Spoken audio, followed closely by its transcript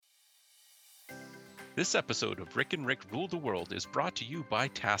This episode of Rick and Rick Rule the World is brought to you by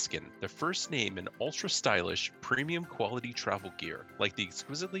Taskin, the first name in ultra-stylish, premium quality travel gear, like the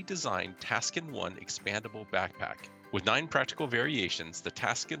exquisitely designed Taskin One expandable backpack. With 9 practical variations, the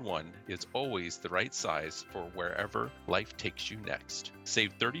Taskin One is always the right size for wherever life takes you next.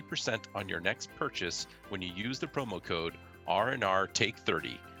 Save 30% on your next purchase when you use the promo code R&R Take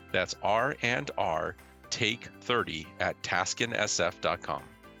 30. That's R&R Take 30 at TaskinSF.com.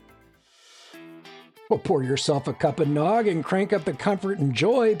 Well, pour yourself a cup of nog and crank up the comfort and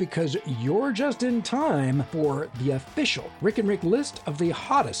joy because you're just in time for the official Rick and Rick list of the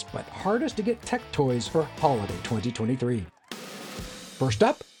hottest but hardest to get tech toys for holiday 2023. First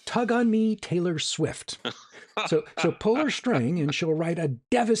up, Tug on Me Taylor Swift. So pull her string and she'll write a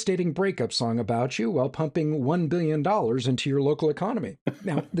devastating breakup song about you while pumping $1 billion into your local economy.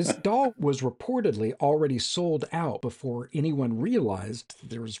 Now, this doll was reportedly already sold out before anyone realized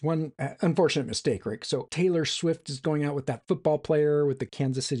there was one unfortunate mistake, Rick. So Taylor Swift is going out with that football player with the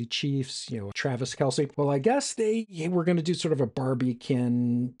Kansas City Chiefs, Travis Kelce. Well, I guess they were going to do sort of a Barbie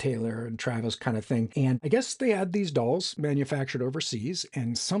Ken, Taylor and Travis kind of thing. And I guess they had these dolls manufactured overseas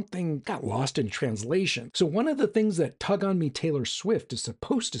and something got lost in translation. So one of the things that Tug on Me Taylor Swift is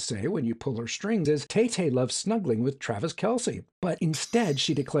supposed to say when you pull her strings is Tay-Tay loves snuggling with Travis Kelce. But instead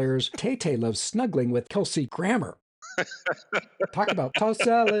she declares Tay-Tay loves snuggling with Kelsey Grammer. Talk about tossed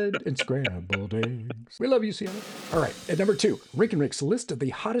salad and scrambled eggs. We love you, Seattle. All right, at number 2, Rick and Rick's list of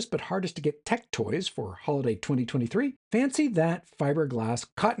the hottest but hardest to get tech toys for holiday 2023. Fancy that fiberglass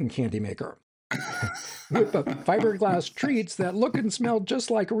cotton candy maker. Whip up fiberglass treats that look and smell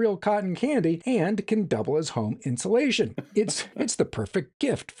just like real cotton candy and can double as home insulation. It's the perfect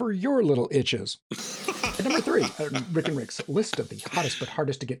gift for your little itches. At number 3, Rick and Rick's list of the hottest but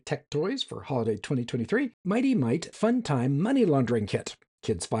hardest to get tech toys for holiday 2023, Mighty Mite Fun Time Money Laundering Kit.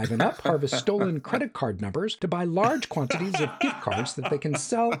 Kids 5 and up harvest stolen credit card numbers to buy large quantities of gift cards that they can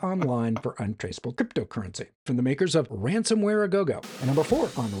sell online for untraceable cryptocurrency. From the makers of Ransomware A Go-Go. And number 4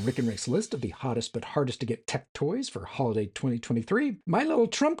 on Rick and Rick's list of the hottest but hardest to get tech toys for holiday 2023, My Little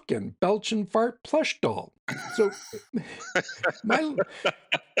Trumpkin Belch and Fart Plush Doll. So, my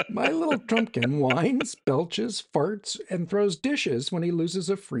little Trumpkin whines, belches, farts, and throws dishes when he loses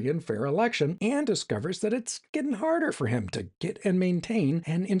a free and fair election and discovers that it's getting harder for him to get and maintain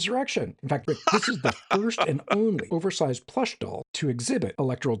an insurrection. In fact, Rick, this is the first and only oversized plush doll to exhibit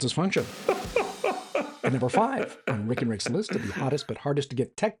electoral dysfunction. At number 5 on Rick and Rick's list of the hottest but hardest to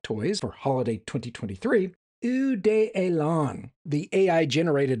get tech toys for holiday 2023, Eau de Elan, the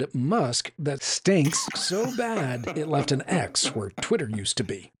AI-generated musk that stinks so bad it left an X where Twitter used to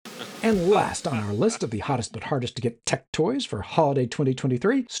be. And last on our list of the hottest but hardest to get tech toys for holiday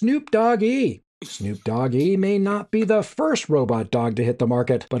 2023, Snoop Dogg-E. Snoop Dogg-E may not be the first robot dog to hit the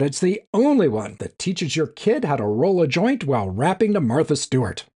market, but it's the only one that teaches your kid how to roll a joint while rapping to Martha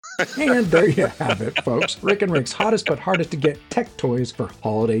Stewart. And there you have it, folks. Rick and Rick's hottest but hardest to get tech toys for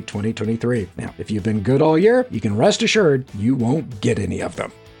holiday 2023. Now, if you've been good all year, you can rest assured you won't get any of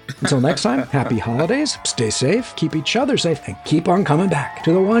them. Until next time, happy holidays, stay safe, keep each other safe, and keep on coming back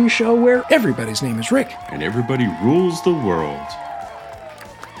to the one show where everybody's name is Rick. And everybody rules the world.